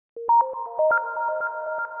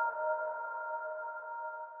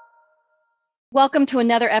Welcome to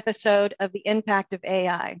another episode of The Impact of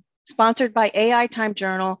AI, sponsored by AI Time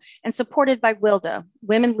Journal and supported by WILDA,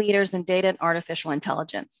 Women Leaders in Data and Artificial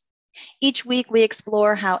Intelligence. Each week, we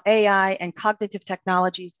explore how AI and cognitive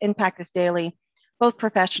technologies impact us daily, both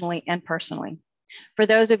professionally and personally. For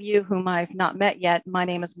those of you whom I've not met yet, my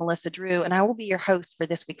name is Melissa Drew, and I will be your host for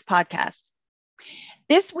this week's podcast.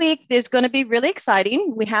 This week is going to be really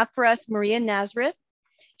exciting. We have for us Maria Nazareth.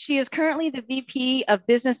 She is currently the VP of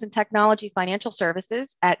Business and Technology Financial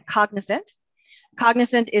Services at Cognizant.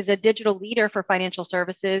 Cognizant is a digital leader for financial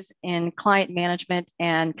services in client management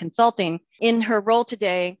and consulting. In her role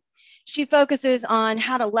today, she focuses on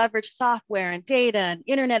how to leverage software and data and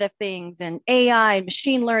Internet of Things and AI and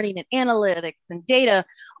machine learning and analytics and data,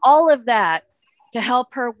 all of that to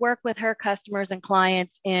help her work with her customers and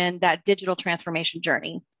clients in that digital transformation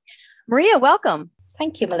journey. Maria, welcome.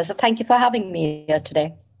 Thank you, Melissa. Thank you for having me here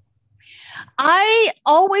today. I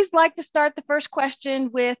always like to start the first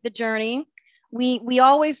question with the journey. We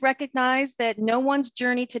always recognize that no one's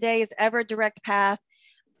journey today is ever a direct path.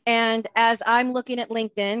 And as I'm looking at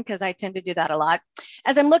LinkedIn, because I tend to do that a lot,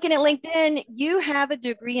 as I'm looking at LinkedIn, you have a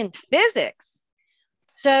degree in physics.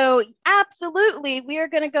 So absolutely, we are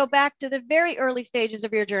going to go back to the very early stages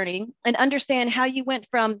of your journey and understand how you went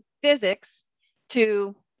from physics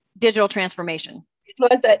to digital transformation.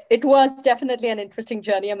 It was definitely an interesting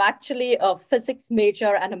journey. I'm actually a physics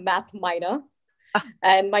major and a math minor,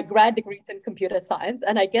 and my grad degree is in computer science.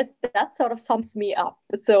 And I guess that sort of sums me up.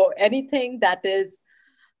 So anything that is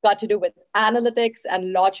got to do with analytics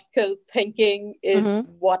and logical thinking is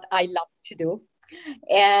what I love to do.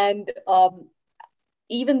 And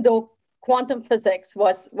even though quantum physics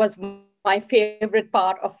was my favorite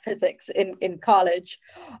part of physics in college,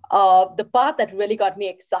 the part that really got me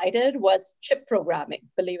excited was chip programming,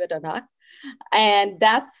 believe it or not. And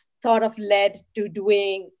that sort of led to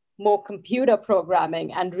doing more computer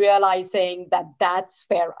programming and realizing that that's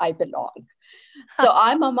where I belong. So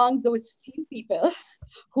I'm among those few people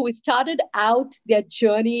who started out their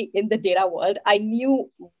journey in the data world. I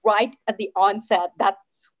knew right at the onset, that's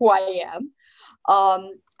who I am.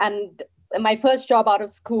 And my first job out of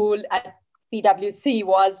school at PwC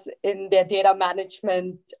was in their data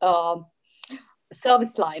management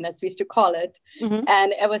service line, as we used to call it.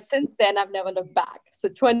 And ever since then, I've never looked back. So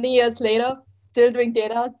 20 years later, still doing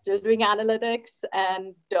data, still doing analytics,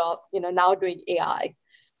 and now doing AI.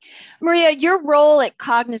 Maria, your role at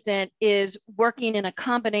Cognizant is working in a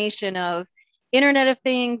combination of Internet of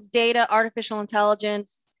Things, data, artificial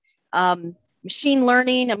intelligence, machine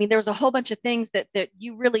learning. I mean, there's a whole bunch of things that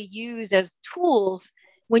you really use as tools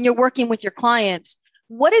when you're working with your clients.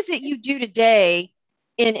 What is it you do today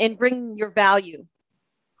in bringing your value?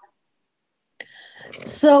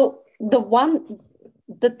 So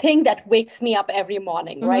the thing that wakes me up every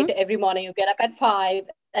morning, right? Every morning you get up at 5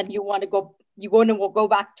 and you want to go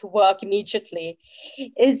back to work immediately,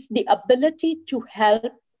 is the ability to help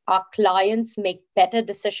our clients make better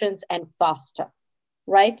decisions and faster,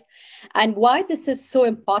 right? And why this is so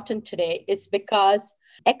important today is because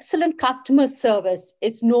excellent customer service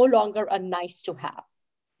is no longer a nice to have,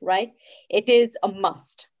 right? It is a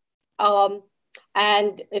must.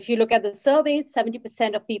 And if you look at the surveys,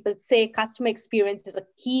 70% of people say customer experience is a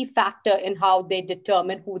key factor in how they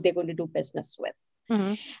determine who they're going to do business with.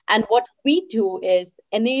 And what we do is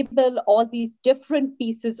enable all these different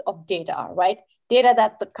pieces of data, right? Data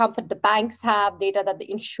that the banks have, data that the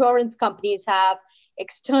insurance companies have,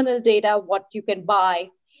 external data, what you can buy,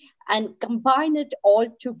 and combine it all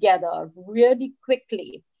together really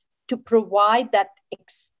quickly to provide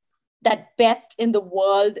that best in the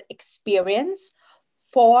world experience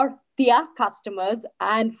for their customers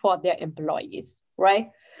and for their employees,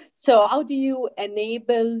 right? So how do you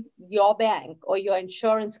enable your bank or your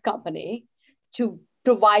insurance company to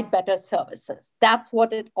provide better services? That's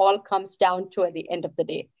what it all comes down to at the end of the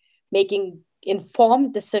day, making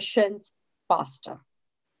informed decisions faster.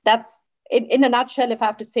 That's in a nutshell, if I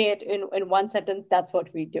have to say it in one sentence, that's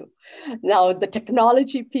what we do. Now, the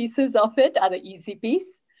technology pieces of it are the easy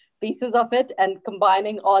pieces of it, and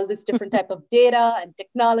combining all this different type of data and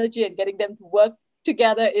technology and getting them to work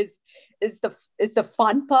together is the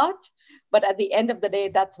fun part. But at the end of the day,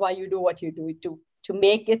 that's why you do what you do, to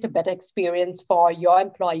make it a better experience for your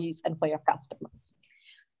employees and for your customers.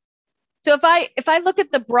 So if I look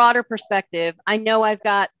at the broader perspective, I know I've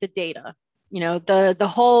got the data, the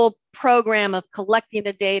whole program of collecting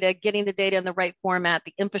the data, getting the data in the right format,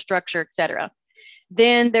 the infrastructure, et cetera.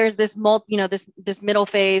 Then there's this this middle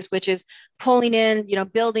phase, which is pulling in,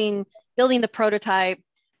 building the prototype,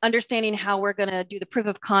 understanding how we're going to do the proof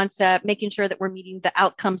of concept, making sure that we're meeting the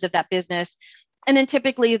outcomes of that business. And then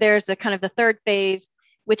typically there's the kind of the third phase,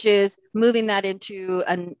 which is moving that into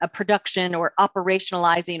a production or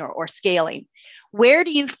operationalizing or scaling. Where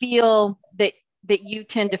do you feel that you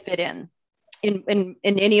tend to fit in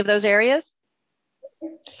any of those areas?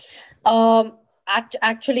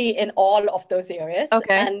 Actually, in all of those areas.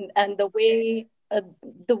 Okay. And the way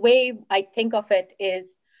I think of it is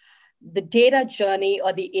the data journey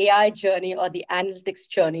or the AI journey or the analytics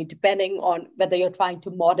journey, depending on whether you're trying to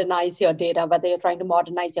modernize your data, whether you're trying to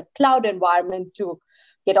modernize your cloud environment to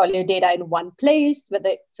get all your data in one place,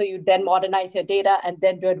 so you then modernize your data and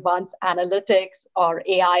then do advanced analytics or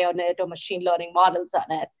AI on it or machine learning models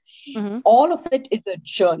on it. Mm-hmm. All of it is a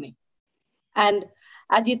journey. And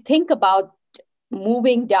as you think about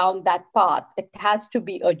moving down that path, it has to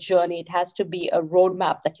be a journey. It has to be a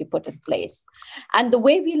roadmap that you put in place. And the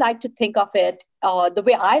way we like to think of it, the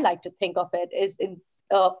way I like to think of it is in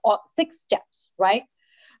 6 steps, right?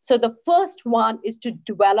 So the first one is to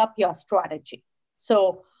develop your strategy.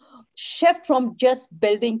 So shift from just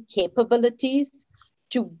building capabilities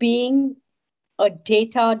to being a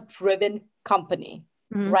data-driven company,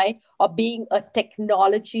 mm-hmm. right? Or being a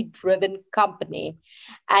technology-driven company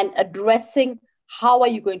and addressing how are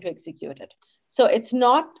you going to execute it. So it's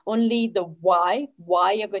not only the why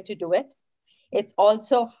you're going to do it. It's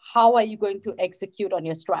also how are you going to execute on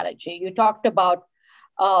your strategy. You talked about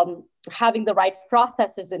having the right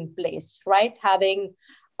processes in place, right? Having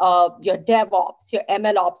your DevOps, your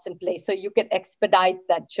MLOps in place, so you can expedite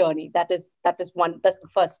that journey. That's the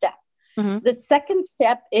first step. Mm-hmm. The second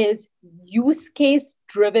step is use case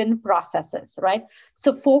driven processes, right?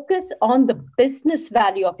 So focus on the business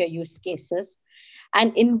value of your use cases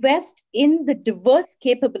and invest in the diverse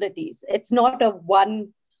capabilities. It's not a one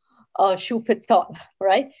shoe fits all,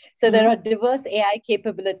 right? So mm-hmm. there are diverse AI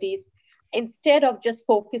capabilities instead of just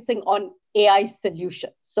focusing on AI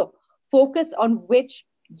solutions. So focus on which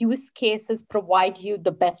use cases provide you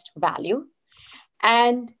the best value.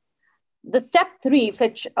 And the step 3,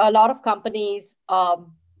 which a lot of companies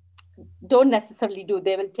don't necessarily do,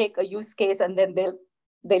 they will take a use case and then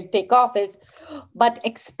they'll take off, but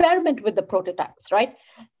experiment with the prototypes, right?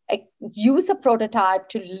 Use a prototype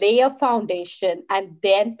to lay a foundation and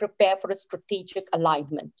then prepare for a strategic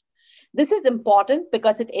alignment. This is important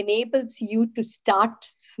because it enables you to start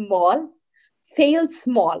small, fail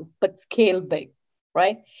small, but scale big.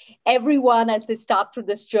 Right? Everyone, as they start through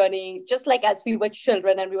this journey, just like as we were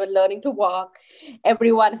children and we were learning to walk,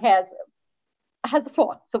 everyone has a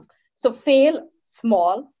fall. So fail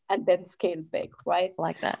small and then scale big, right?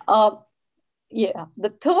 Like that. Yeah.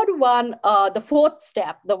 The third one, the fourth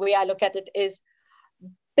step, the way I look at it is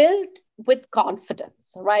build with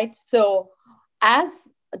confidence, right? So as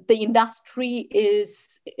the industry is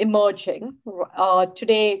emerging,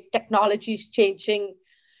 today technology is changing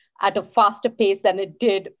at a faster pace than it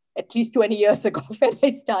did at least 20 years ago when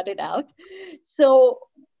I started out. So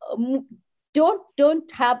you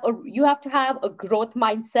have to have a growth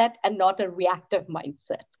mindset and not a reactive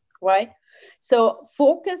mindset, right? So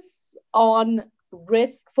focus on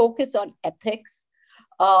risk, focus on ethics.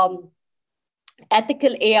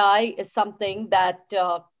 Ethical AI is something that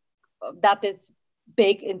is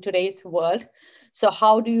big in today's world. So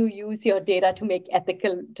how do you use your data to make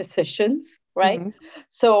ethical decisions? Right. Mm-hmm.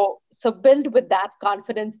 So build with that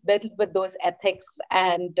confidence, build with those ethics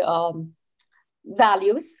and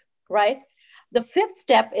values, right? The fifth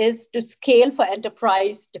step is to scale for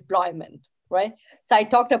enterprise deployment, right? So I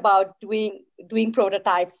talked about doing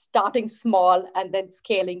prototypes, starting small and then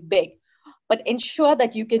scaling big, but ensure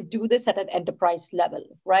that you can do this at an enterprise level,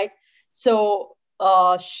 right? So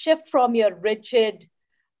shift from your rigid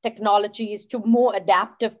technologies to more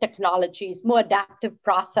adaptive technologies, more adaptive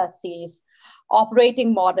processes,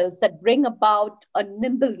 operating models that bring about a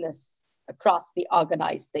nimbleness across the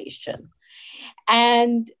organization.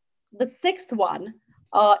 And the sixth one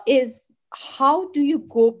is how do you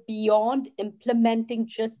go beyond implementing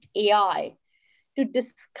just AI to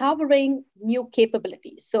discovering new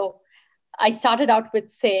capabilities? So I started out with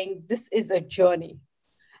saying this is a journey.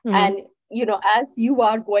 Mm-hmm. And, as you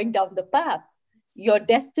are going down the path, your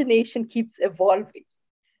destination keeps evolving.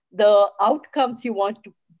 The outcomes you want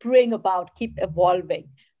to bring about keep evolving.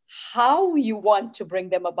 How you want to bring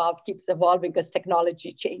them about keeps evolving because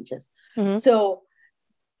technology changes. Mm-hmm. So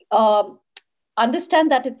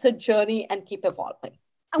understand that it's a journey and keep evolving.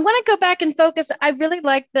 I want to go back and focus. I really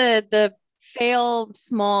like the fail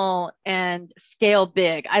small and scale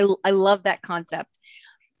big. I love that concept.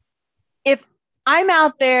 If I'm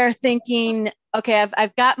out there thinking, okay,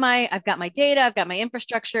 I've got my data, I've got my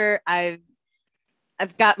infrastructure, I've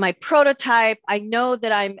I've got my prototype. I know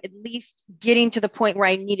that I'm at least getting to the point where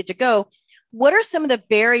I needed to go. What are some of the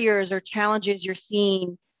barriers or challenges you're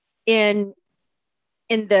seeing in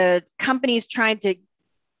the companies trying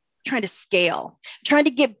to scale, trying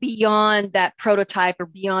to get beyond that prototype or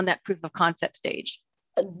beyond that proof of concept stage?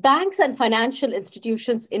 Banks and financial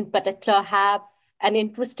institutions in particular have an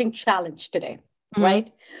interesting challenge today,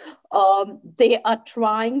 right? They are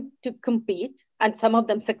trying to compete, and some of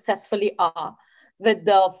them successfully are, with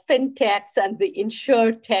the fintechs and the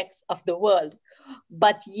insurtechs of the world,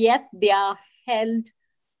 but yet they are held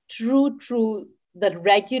true to the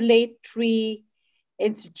regulatory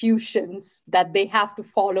institutions that they have to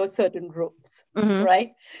follow certain rules,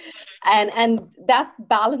 right? And that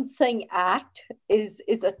balancing act is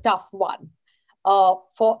a tough one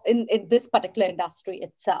for in this particular industry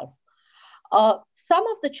itself. Some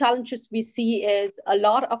of the challenges we see is a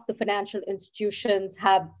lot of the financial institutions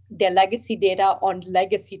have their legacy data on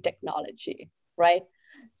legacy technology, right?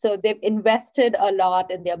 So they've invested a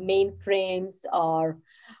lot in their mainframes or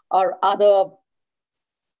other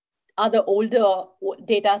older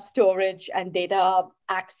data storage and data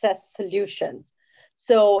access solutions.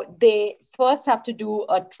 So they first have to do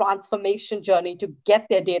a transformation journey to get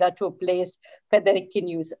their data to a place where they can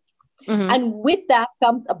use it. And with that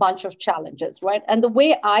comes a bunch of challenges, right? And the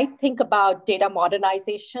way I think about data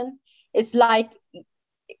modernization is like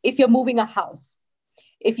if you're moving a house.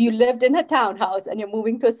 If you lived in a townhouse and you're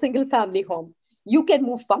moving to a single family home, you can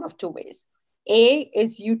move one of two ways. A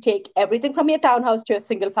is you take everything from your townhouse to a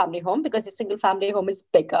single family home because your single family home is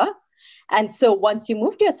bigger. And so once you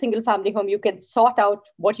move to a single family home, you can sort out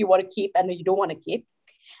what you want to keep and what you don't want to keep.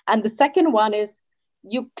 And the second one is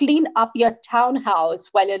you clean up your townhouse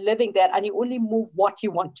while you're living there and you only move what you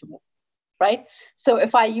want to move, right? So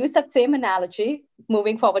if I use that same analogy,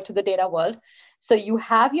 moving forward to the data world, so you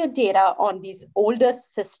have your data on these older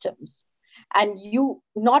systems and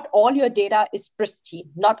not all your data is pristine.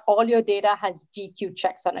 Not all your data has DQ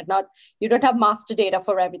checks on it. You don't have master data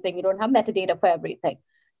for everything. You don't have metadata for everything.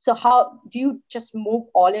 So how do you just move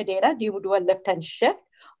all your data? Do you do a lift and shift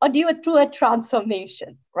or do you do a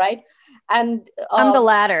transformation, right? And I'm the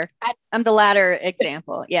latter. I'm the latter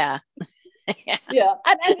example. Yeah. Yeah.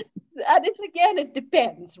 And it's again, it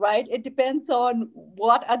depends, right? It depends on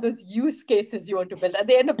what are those use cases you want to build. At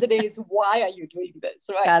the end of the day, it's why are you doing this,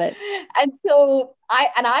 right? Got it. And so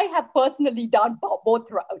I have personally done both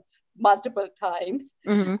routes multiple times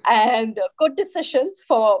and good decisions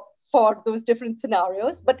for those different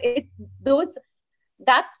scenarios. But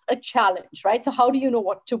that's a challenge, right? So how do you know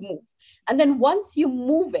what to move? And then once you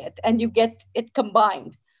move it and you get it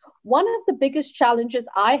combined, one of the biggest challenges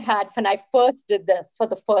I had when I first did this for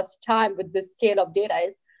the first time with this scale of data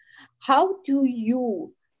is how do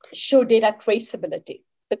you show data traceability?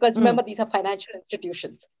 Because remember, these are financial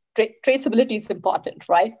institutions. Traceability is important,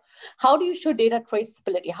 right? How do you show data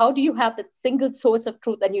traceability? How do you have that single source of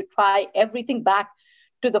truth and you try everything back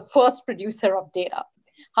to the first producer of data?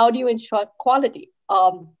 How do you ensure quality?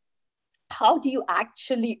 How do you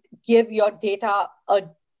actually give your data a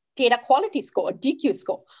data quality score, a DQ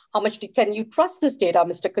score? How much can you trust this data,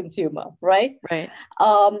 Mr. Consumer, right? Right.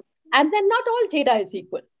 And then not all data is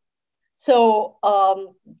equal. So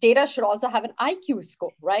data should also have an IQ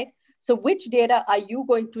score, right? So which data are you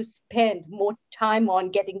going to spend more time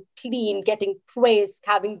on getting clean, getting traced,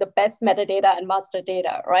 having the best metadata and master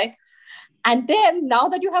data, right? And then now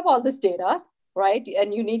that you have all this data, right,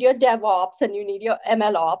 and you need your DevOps and you need your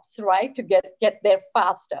ML ops, right, to get there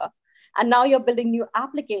faster. And now you're building new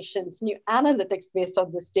applications, new analytics based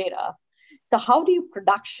on this data. So how do you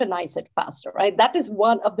productionize it faster, right? That is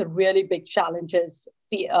one of the really big challenges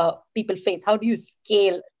people face. How do you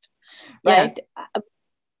scale it, right? Yeah.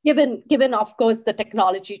 Given, of course, the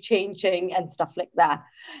technology changing and stuff like that.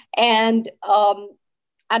 And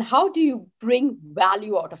how do you bring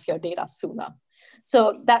value out of your data sooner?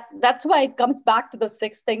 So that's why it comes back to the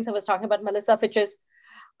 6 things I was talking about, Melissa, which is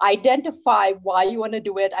identify why you want to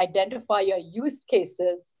do it, identify your use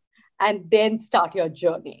cases, and then start your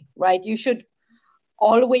journey, right? You should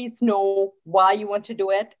always know why you want to do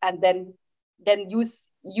it, and then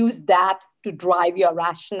use that to drive your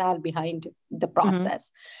rationale behind the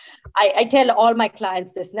process. I tell all my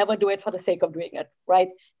clients this: never do it for the sake of doing it, right?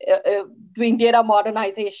 Doing data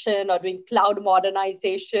modernization or doing cloud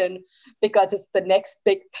modernization because it's the next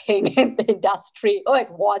big thing in the industry. Oh,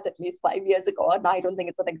 it was at least 5 years ago. And I don't think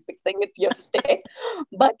it's the next big thing. It's here to stay.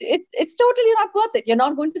 But it's totally not worth it. You're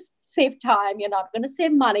not going to save time. You're not going to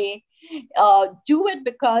save money. Do it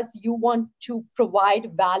because you want to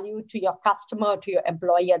provide value to your customer, to your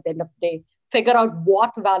employee at the end of the day. Figure out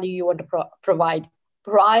what value you want to provide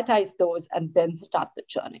prioritize those, and then start the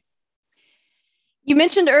journey. You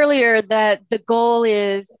mentioned earlier that the goal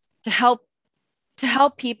is to help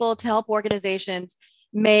people, to help organizations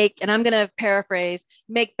make, and I'm going to paraphrase,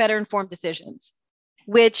 make better informed decisions,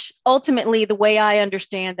 which ultimately the way I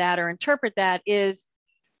understand that or interpret that is,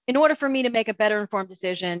 in order for me to make a better informed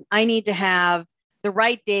decision, I need to have the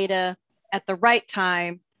right data at the right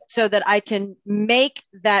time so that I can make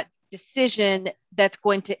that decision that's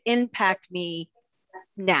going to impact me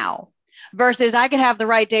now. Versus I can have the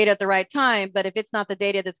right data at the right time, but if it's not the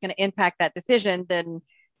data that's going to impact that decision, then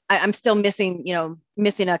I'm still missing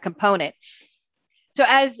a component. So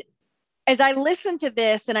as I listen to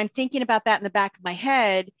this and I'm thinking about that in the back of my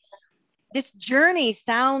head, this journey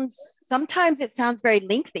sometimes it sounds very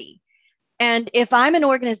lengthy. And if I'm an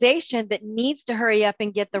organization that needs to hurry up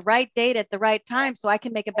and get the right data at the right time so I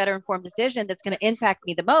can make a better informed decision that's going to impact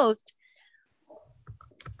me the most,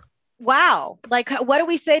 wow, like what do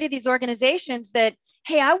we say to these organizations that,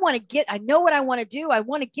 hey, I know what I want to do. I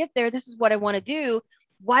want to get there. This is what I want to do.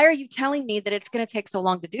 Why are you telling me that it's going to take so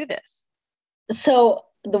long to do this? So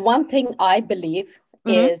the one thing I believe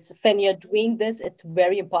is when you're doing this, it's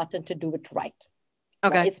very important to do it right.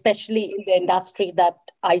 Okay. Right? Especially in the industry that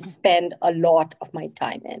I spend a lot of my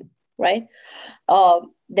time in, right?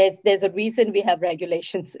 There's a reason we have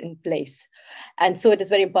regulations in place. And so it is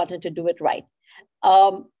very important to do it right.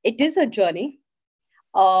 It is a journey.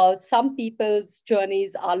 Some people's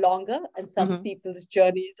journeys are longer and some people's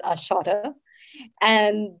journeys are shorter.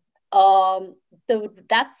 And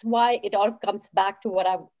that's why it all comes back to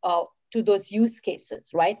to those use cases,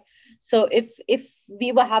 right? So if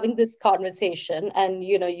we were having this conversation and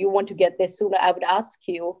you want to get there sooner, I would ask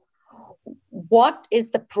you, what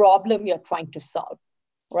is the problem you're trying to solve,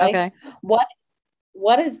 right? Okay.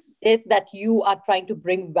 What is it that you are trying to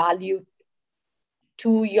bring value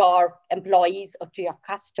to your employees or to your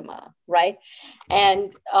customer, right?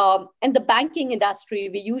 And in the banking industry,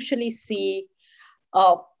 we usually see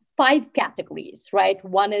 5 categories, right?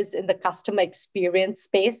 One is in the customer experience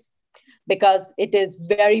space, because it is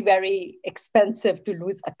very, very expensive to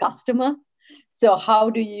lose a customer. So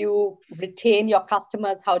how do you retain your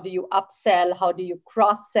customers? How do you upsell? How do you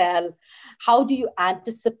cross-sell? How do you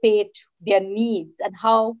anticipate their needs? And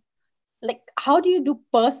how do you do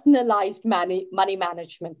personalized money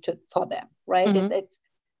management for them, right? It's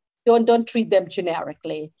don't treat them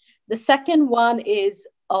generically. The second one is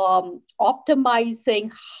optimizing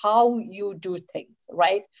how you do things,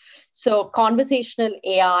 right? So conversational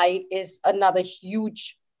AI is another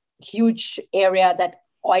huge area that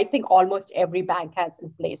I think almost every bank has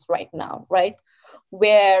in place right now, right?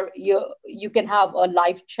 Where you can have a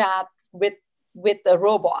live chat with a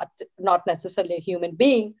robot, not necessarily a human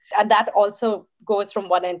being. And that also goes from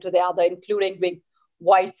one end to the other, including with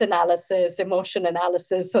voice analysis, emotion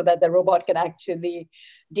analysis, so that the robot can actually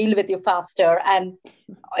deal with you faster and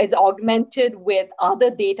is augmented with other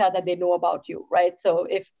data that they know about you, right? So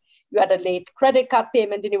if you had a late credit card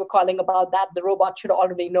payment and you were calling about that, the robot should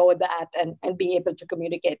already know that and be able to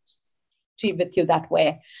communicate with you that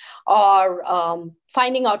way. Or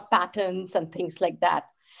finding out patterns and things like that.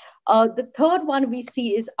 The third one we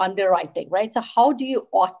see is underwriting, right? So how do you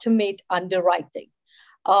automate underwriting?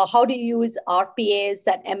 How do you use RPAs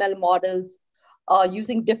and ML models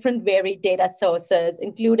using different varied data sources,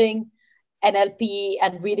 including NLP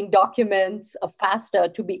and reading documents faster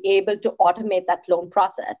to be able to automate that loan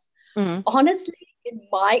process? Honestly, in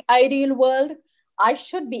my ideal world, I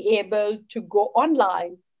should be able to go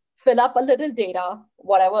online, fill up a little data,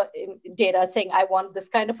 whatever data saying I want this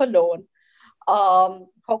kind of a loan,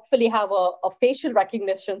 hopefully have a facial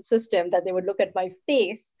recognition system that they would look at my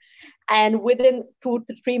face, and within 2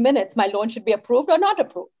 to 3 minutes, my loan should be approved or not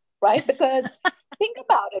approved, right? Because think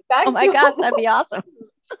about it. Oh my God, that'd be awesome.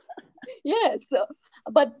 Yes. Yeah,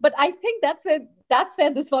 but I think that's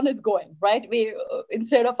where this one is going, right? We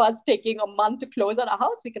instead of us taking a month to close on a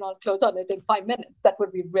house, we can all close on it in 5 minutes. That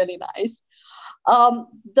would be really nice.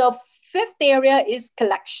 The fifth area is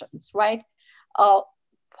collections, right?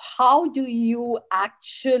 How do you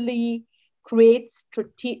actually create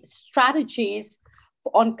strategies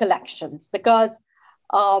on collections? Because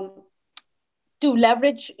you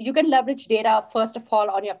can leverage data, first of all,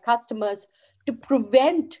 on your customers to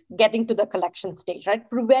prevent getting to the collection stage, right?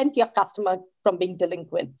 Prevent your customer from being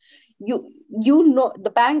delinquent. You know, the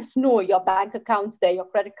banks know your bank accounts there, your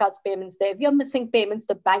credit cards payments there. If you're missing payments,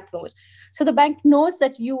 the bank knows. So the bank knows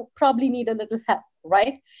that you probably need a little help,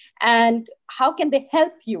 right? And how can they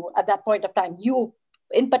help you at that point of time? You,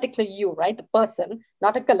 in particular, you, right? The person,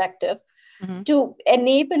 not a collective, to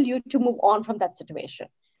enable you to move on from that situation.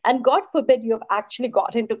 And God forbid you have actually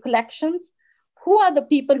got into collections. who are the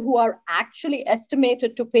people who are actually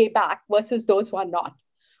estimated to pay back versus those who are not?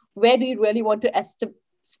 Where do you really want to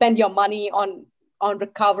spend your money on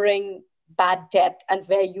recovering bad debt, and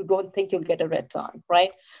where you don't think you'll get a return,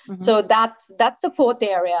 right? Mm-hmm. So that's the fourth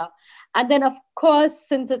area. And then, of course,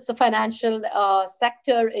 since it's a financial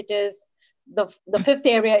sector, it is the fifth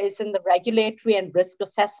area is in the regulatory and risk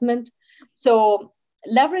assessment. So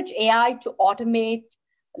leverage AI to automate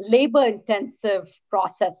labor-intensive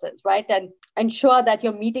processes, right? And ensure that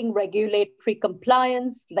you're meeting regulatory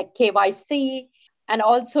compliance like KYC, and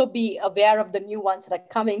also be aware of the new ones that are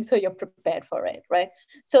coming so you're prepared for it, right?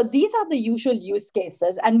 So these are the usual use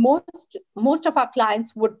cases, and most of our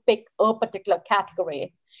clients would pick a particular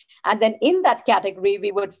category. And then in that category,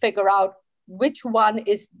 we would figure out which one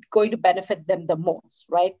is going to benefit them the most,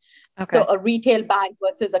 right? Okay. So a retail bank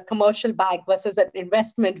versus a commercial bank versus an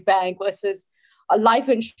investment bank versus a life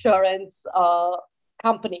insurance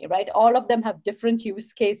company, right? All of them have different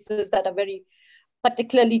use cases that are very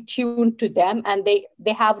particularly tuned to them, and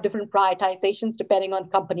they have different prioritizations depending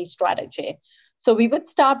on company strategy. So we would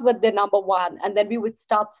start with the number one, and then we would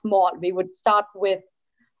start small. We would start with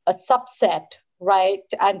a subset, right,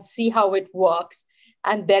 and see how it works,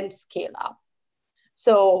 and then scale up.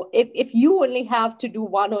 So if you only have to do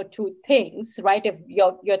one or two things, right, if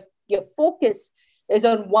your focus is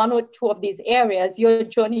on one or two of these areas, your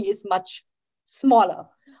journey is much smaller.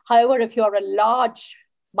 However, if you're a large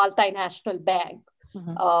multinational bank,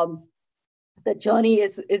 mm-hmm. The journey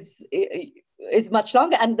is much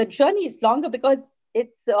longer, and the journey is longer because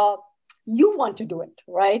it's you want to do it,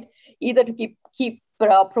 right? Either to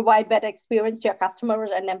provide better experience to your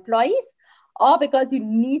customers and employees, or because you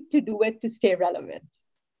need to do it to stay relevant,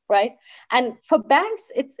 right? And for banks,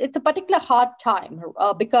 it's a particular hard time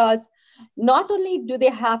because not only do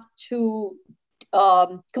they have to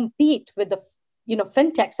compete with the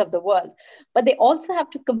fintechs of the world, but they also have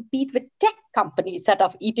to compete with tech companies that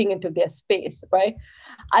are eating into their space, right?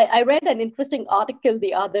 I read an interesting article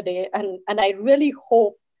the other day, and I really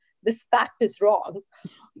hope this fact is wrong,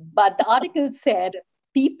 but the article said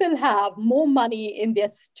people have more money in their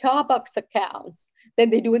Starbucks accounts than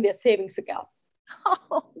they do in their savings accounts.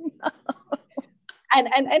 Oh, no. And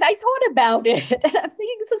I thought about it, and I'm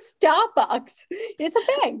thinking, so Starbucks is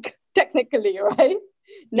a bank, technically, right?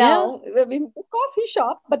 Now, yeah. I mean, a coffee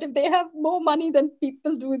shop, but if they have more money than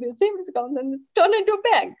people do in their savings account, then it's turned into a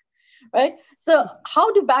bank, right? So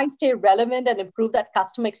how do banks stay relevant and improve that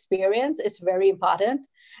customer experience is very important.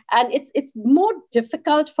 And it's more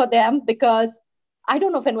difficult for them because I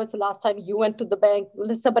don't know when was the last time you went to the bank,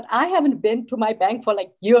 Melissa, but I haven't been to my bank for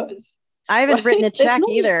like years. I haven't written a check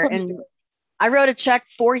either. And I wrote a check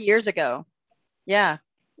 4 years ago. Yeah.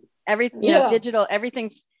 Digital,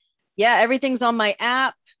 everything's on my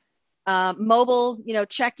app, mobile,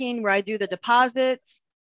 checking where I do the deposits,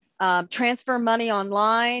 transfer money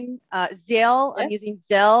online, Zelle, I'm using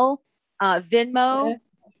Zelle, Venmo.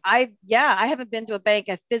 I haven't been to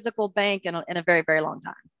a physical bank in a very, very long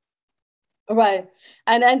time. Right.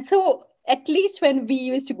 And so at least when we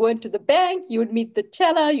used to go into the bank, you would meet the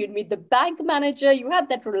teller, you'd meet the bank manager, you had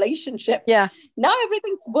that relationship. Yeah. Now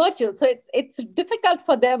everything's virtual. So it's difficult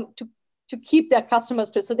for them to keep their customers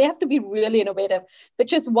too. So they have to be really innovative,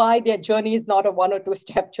 which is why their journey is not a 1 or 2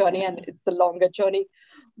 step journey, and it's a longer journey.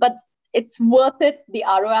 But it's worth it. The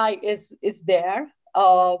ROI is there.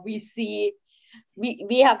 I've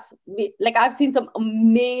seen some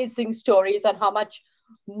amazing stories on how much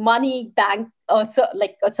money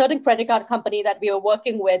like a certain credit card company that we were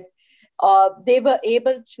working with, they were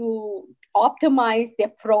able to optimize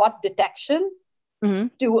their fraud detection mm-hmm.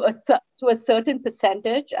 to a certain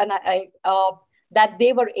percentage, and that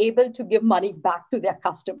they were able to give money back to their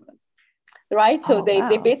customers, right? So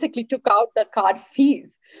they basically took out the card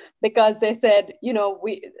fees because they said,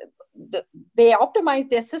 they optimized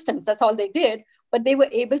their systems. That's all they did, but they were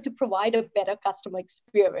able to provide a better customer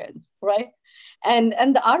experience, right? And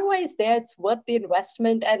the ROI is there. It's worth the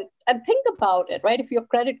investment. And think about it, right? If your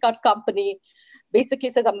credit card company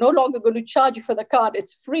basically says, I'm no longer going to charge you for the card,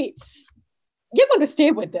 it's free, you're going to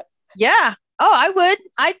stay with them. Yeah. Oh, I would.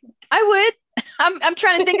 I would. I'm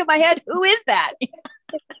trying to think in my head, who is that?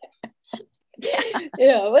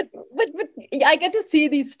 Yeah, but I get to see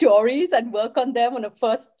these stories and work on them on a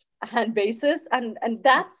first-hand basis, and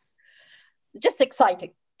that's just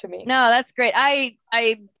exciting to me. No, that's great.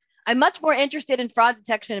 I'm much more interested in fraud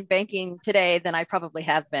detection in banking today than I probably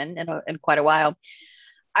have been in quite a while.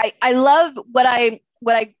 I love what I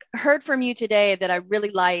heard from you today that I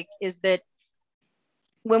really like is that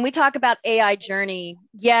when we talk about AI journey,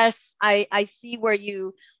 yes, I see where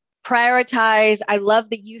you prioritize. I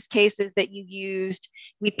love the use cases that you used.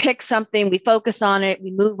 we pick something, we focus on it,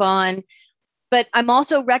 we move on. But I'm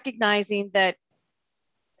also recognizing that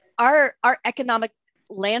our economic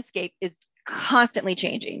landscape is constantly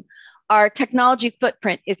changing. Our technology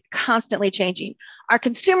footprint is constantly changing. Our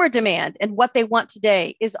consumer demand and what they want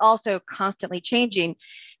today is also constantly changing.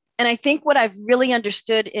 And I think what I've really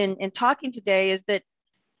understood in talking today is that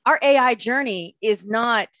our AI journey is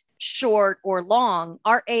not short or long.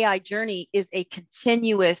 Our AI journey is a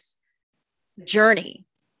continuous journey,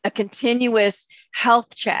 a continuous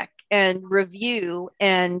health check and review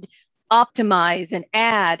and optimize and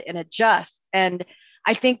add and adjust. And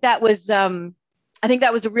I think that was a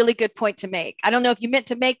really good point to make. I don't know if you meant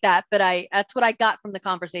to make that, but that's what I got from the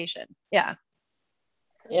conversation. Yeah.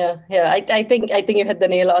 Yeah. I think you hit the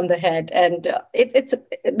nail on the head, and it's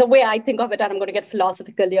the way I think of it. And I'm going to get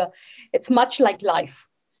philosophical here. It's much like life.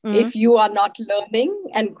 Mm-hmm. If you are not learning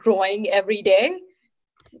and growing every day,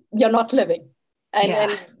 you're not living,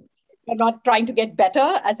 and you're not trying to get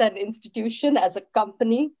better as an institution, as a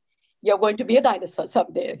company. You're going to be a dinosaur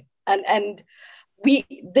someday. And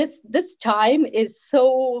this time is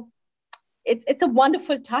so. It's a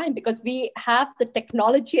wonderful time because we have the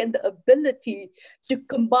technology and the ability to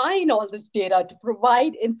combine all this data to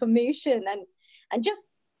provide information and just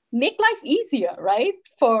make life easier, right?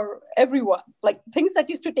 For everyone. Like things that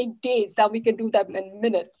used to take days, now we can do them in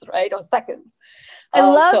minutes, right? Or seconds. I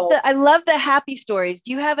love the happy stories.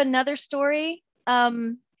 Do you have another story?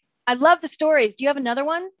 I love the stories. Do you have another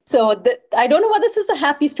one? So I don't know whether this is a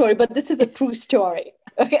happy story, but this is a true story.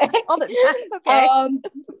 Okay. Oh, that's okay.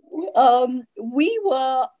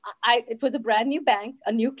 It was a brand new bank,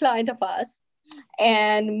 a new client of ours.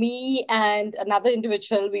 And me and another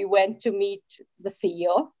individual, we went to meet the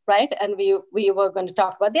CEO, right? And we were going to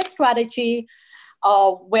talk about their strategy,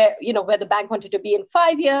 where the bank wanted to be in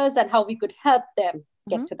 5 years and how we could help them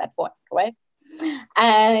get to that point, right?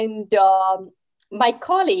 And my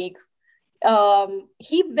colleague,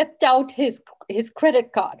 he whipped out his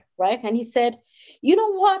credit card, right? And he said, you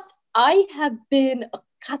know what? I have been a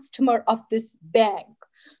customer of this bank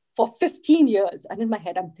for 15 years. And in my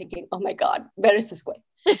head, I'm thinking, oh my God, where is this going?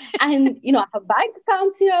 And, I have bank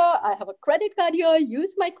accounts here. I have a credit card here.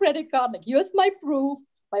 Use my credit card. Like, here's my proof.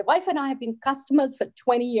 My wife and I have been customers for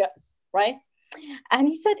 20 years, right? And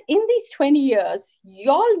he said, in these 20 years,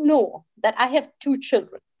 y'all know that I have 2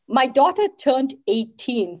 children. My daughter turned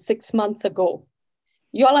 18 6 months ago.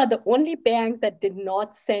 Y'all are the only bank that did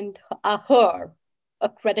not send her a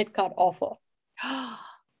credit card offer.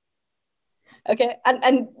 Okay.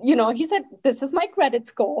 And he said, this is my credit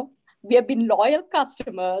score. We have been loyal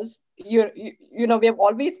customers. We have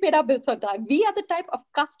always paid our bills on time. We are the type of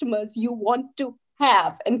customers you want to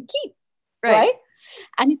have and keep. Right?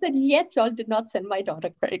 And he said, yet y'all did not send my daughter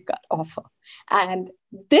a credit card offer. And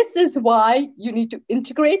this is why you need to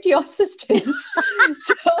integrate your systems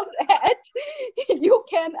so that you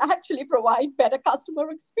can actually provide better customer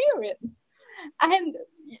experience. And,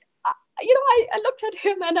 I looked at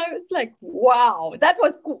him and I was like, wow, that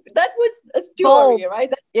was cool. That was a story, bold.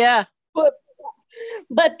 Right? Yeah.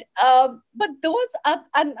 But those are,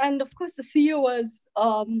 and of course the CEO was,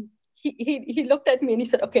 he looked at me and he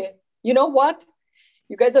said, okay, you know what?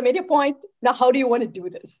 You guys have made your point. Now, how do you want to do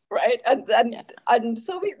this? Right. And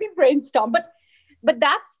so we brainstorm, but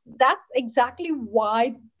that's exactly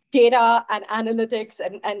why data and analytics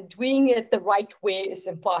and doing it the right way is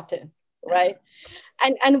important. Right.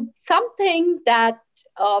 And something that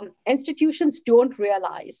institutions don't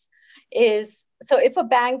realize is, so if a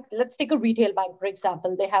bank, let's take a retail bank, for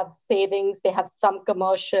example, they have savings, they have some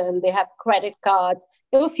commercial, they have credit cards,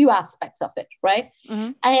 there are a few aspects of it, right?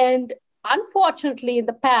 Mm-hmm. And unfortunately, in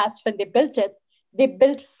the past, when they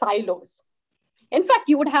built silos. In fact,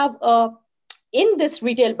 you would have in this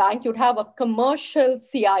retail bank, you'd have a commercial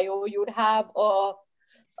CIO, you would have a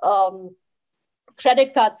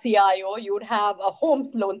credit card CIO, you would have a home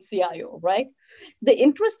loan CIO, right? The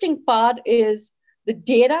interesting part is the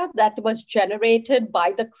data that was generated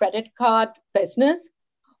by the credit card business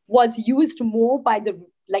was used more by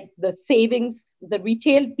the savings, the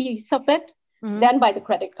retail piece of it, than by the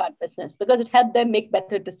credit card business, because it helped them make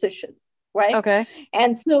better decisions, right? Okay.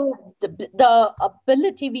 And so the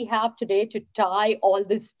ability we have today to tie all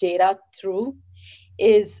this data through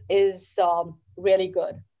is really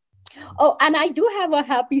good. Oh, and I do have a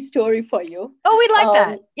happy story for you. Oh, we like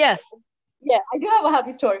that. Yes. Yeah, I do have a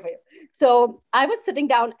happy story for you. So I was sitting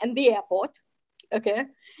down in the airport, okay,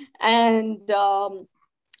 and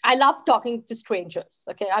I love talking to strangers.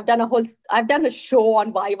 Okay, I've done a show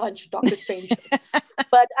on why one should talk to strangers.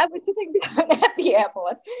 But I was sitting down at the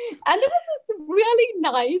airport, and there was this really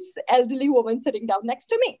nice elderly woman sitting down next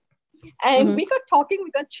to me. And we got talking,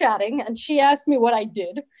 we got chatting, and she asked me what I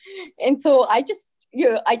did. And so I just,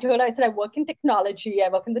 I told her, I said, I work in technology, I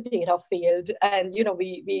work in the data field. And,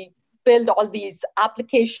 we build all these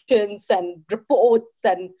applications and reports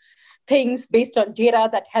and things based on data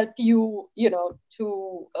that help you,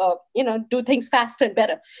 to, do things faster and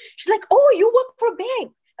better. She's like, oh, you work for a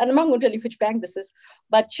bank. And I'm not going to tell you which bank this is,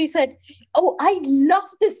 but she said, oh, I love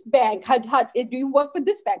this bank. Do you work with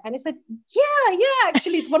this bank? And I said, yeah,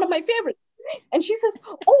 actually, it's one of my favorites. And she says,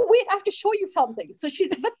 oh, wait, I have to show you something. So she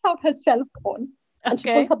whips out her cell phone and she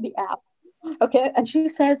pulls up the app. Okay. And she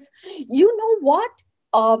says, you know what?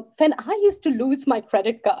 When I used to lose my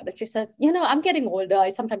credit card, and she says, I'm getting older. I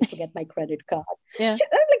sometimes forget my credit card. Yeah.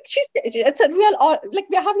 It's a real, like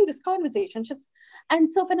we're having this conversation. And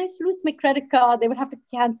so when I used to lose my credit card, they would have to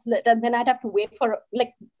cancel it. And then I'd have to wait for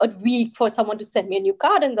like a week for someone to send me a new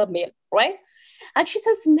card in the mail, right? And she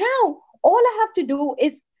says, now all I have to do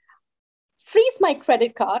is freeze my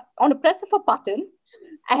credit card on a press of a button.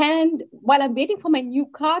 And while I'm waiting for my new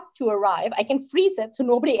card to arrive, I can freeze it so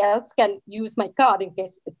nobody else can use my card in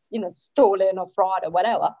case it's stolen or fraud or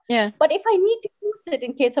whatever. Yeah. But if I need to use it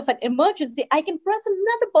in case of an emergency, I can press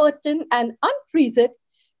another button and unfreeze it,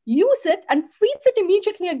 use it, and freeze it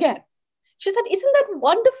immediately again. She said, isn't that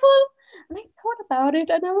wonderful? And I thought about it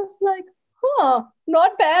and I was like,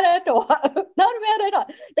 not bad at all. Not bad at all.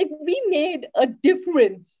 Like we made a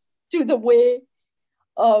difference to the way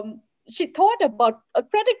she thought about a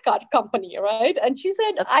credit card company, right? And she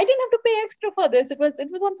said, I didn't have to pay extra for this. It was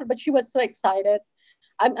wonderful, but she was so excited.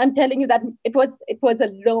 I'm telling you that it was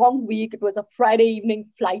a long week. It was a Friday evening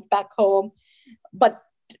flight back home. But,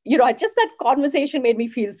 just that conversation made me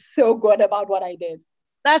feel so good about what I did.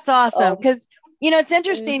 That's awesome. Because, it's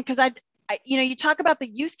interesting because you talk about the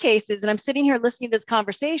use cases and I'm sitting here listening to this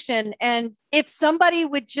conversation. And if somebody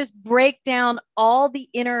would just break down all the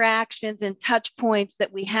interactions and touch points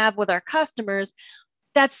that we have with our customers,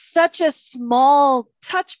 that's such a small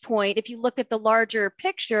touch point if you look at the larger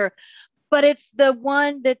picture, but it's the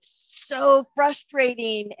one that's so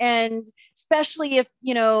frustrating. And especially if,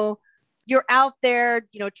 you're out there,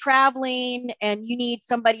 traveling and you need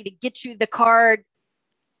somebody to get you the card,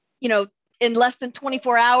 in less than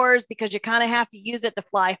 24 hours because you kind of have to use it to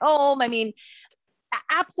fly home. I mean,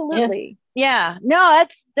 absolutely. Yeah. No,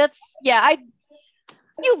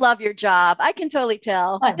 you love your job. I can totally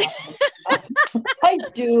tell. I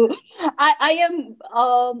do. I am,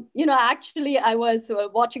 actually I was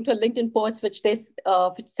watching to a LinkedIn post, which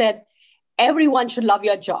said, everyone should love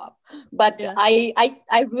your job. But yeah.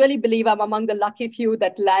 I really believe I'm among the lucky few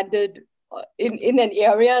that landed in an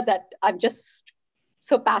area that I'm just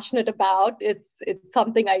so passionate about. It's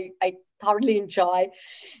something I thoroughly enjoy,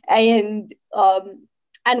 and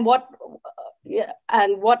what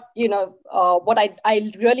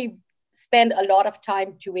I really spend a lot of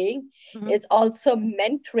time doing is also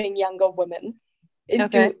mentoring younger women in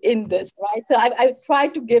this, right? So I try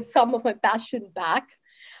to give some of my passion back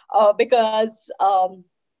because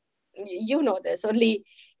there's only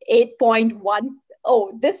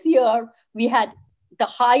 8.1. This year we had the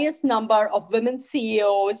highest number of women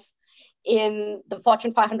CEOs in the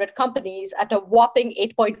Fortune 500 companies at a whopping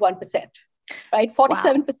 8.1%, right?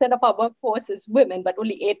 47% of our workforce is women, but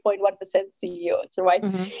only 8.1% CEOs, right?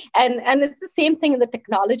 And it's the same thing in the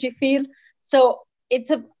technology field. So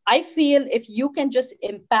I feel if you can just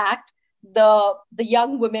impact the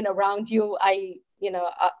young women around you,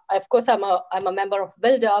 of course I'm a member of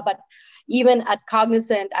Builder, but even at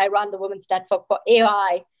Cognizant, I run the Women's Network for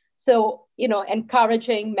AI. So,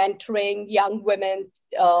 encouraging, mentoring young women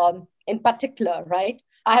in particular, right?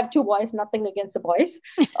 I have two boys, nothing against the boys,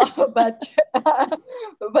 but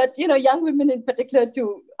young women in particular,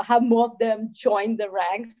 to have more of them join the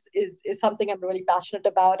ranks is something I'm really passionate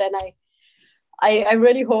about. And I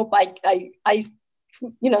really hope I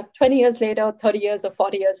 20 years later, 30 years or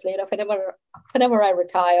 40 years later, whenever I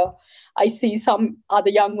retire, I see some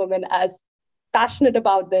other young women as passionate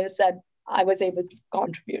about this, and I was able to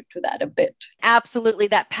contribute to that a bit. Absolutely.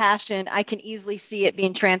 That passion, I can easily see it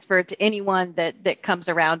being transferred to anyone that comes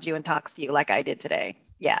around you and talks to you like I did today.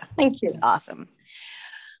 Yeah. Thank you. It's awesome.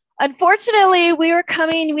 Unfortunately, we are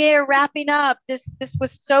wrapping up. This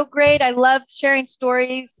was so great. I love sharing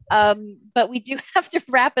stories, but we do have to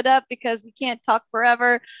wrap it up because we can't talk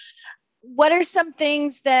forever. What are some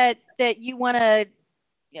things that you want to,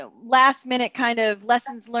 last minute kind of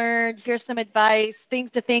lessons learned? Here's some advice,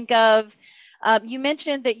 things to think of. You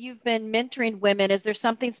mentioned that you've been mentoring women. Is there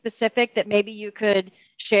something specific that maybe you could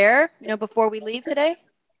share, before we leave today?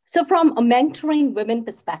 So from a mentoring women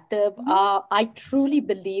perspective, I truly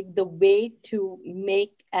believe the way to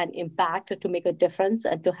make an impact or to make a difference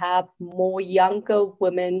and to have more younger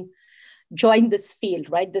women join this field,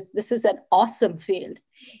 right? This is an awesome field,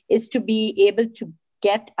 is to be able to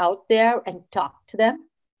get out there and talk to them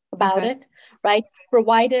about it, right?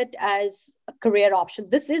 Provide it as a career option.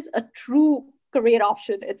 This is a true career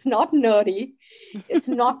option. It's not nerdy. It's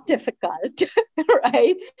not difficult,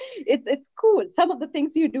 right? It's cool. Some of the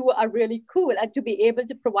things you do are really cool, and to be able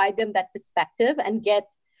to provide them that perspective and get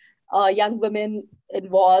young women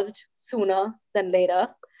involved sooner than later.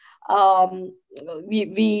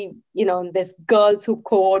 There's girls who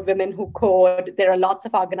code, women who code. There are lots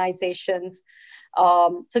of organizations.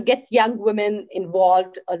 So get young women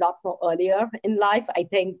involved a lot more earlier in life. I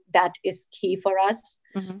think that is key for us.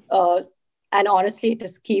 And honestly, it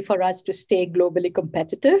is key for us to stay globally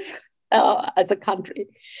competitive as a country.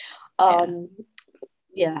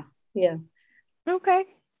 Yeah. Okay.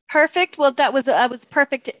 Perfect. Well, that was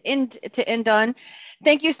perfect to end on.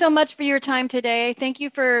 Thank you so much for your time today. Thank you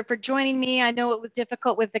for joining me. I know it was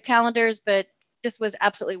difficult with the calendars, but this was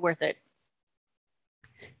absolutely worth it.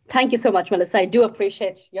 Thank you so much, Melissa. I do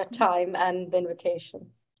appreciate your time and the invitation.